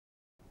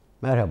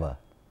Merhaba.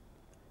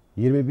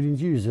 21.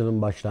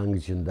 yüzyılın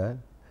başlangıcında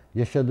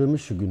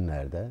yaşadığımız şu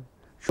günlerde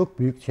çok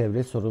büyük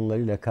çevre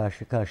sorunlarıyla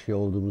karşı karşıya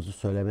olduğumuzu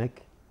söylemek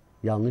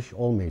yanlış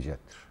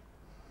olmayacaktır.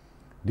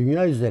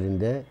 Dünya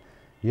üzerinde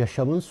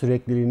yaşamın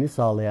sürekliliğini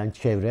sağlayan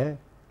çevre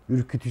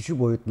ürkütücü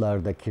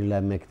boyutlarda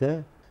kirlenmekte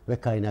ve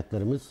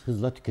kaynaklarımız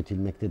hızla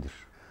tüketilmektedir.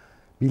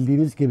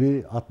 Bildiğiniz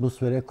gibi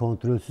atmosfere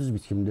kontrolsüz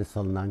biçimde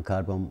salınan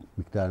karbon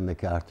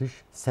miktarındaki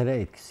artış sera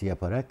etkisi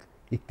yaparak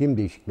iklim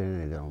değişikliğine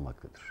neden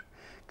olmaktadır.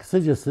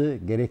 Kısacası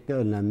gerekli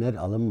önlemler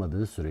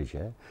alınmadığı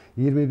sürece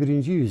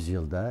 21.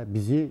 yüzyılda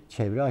bizi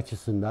çevre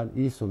açısından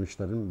iyi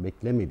sonuçların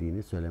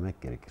beklemediğini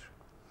söylemek gerekir.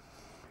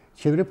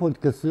 Çevre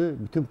politikası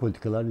bütün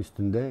politikaların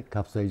üstünde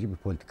kapsayıcı bir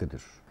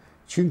politikadır.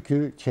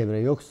 Çünkü çevre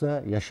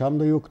yoksa yaşam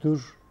da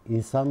yoktur,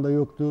 insan da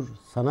yoktur,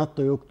 sanat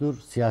da yoktur,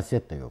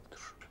 siyaset de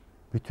yoktur.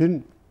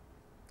 Bütün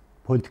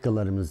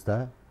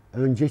politikalarımızda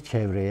önce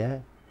çevreye,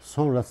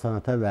 sonra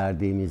sanata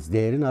verdiğimiz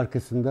değerin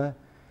arkasında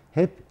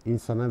hep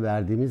insana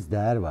verdiğimiz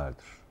değer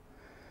vardır.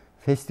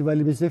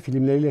 Festivalimize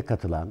filmleriyle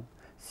katılan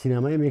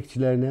sinema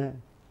emekçilerine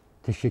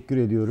teşekkür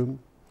ediyorum.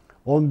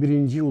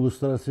 11.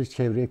 Uluslararası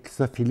Çevre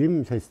Kısa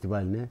Film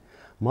Festivali'ne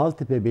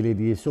Maltepe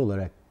Belediyesi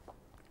olarak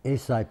ev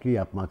sahipliği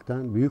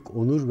yapmaktan büyük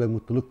onur ve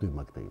mutluluk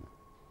duymaktayım.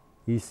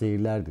 İyi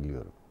seyirler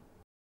diliyorum.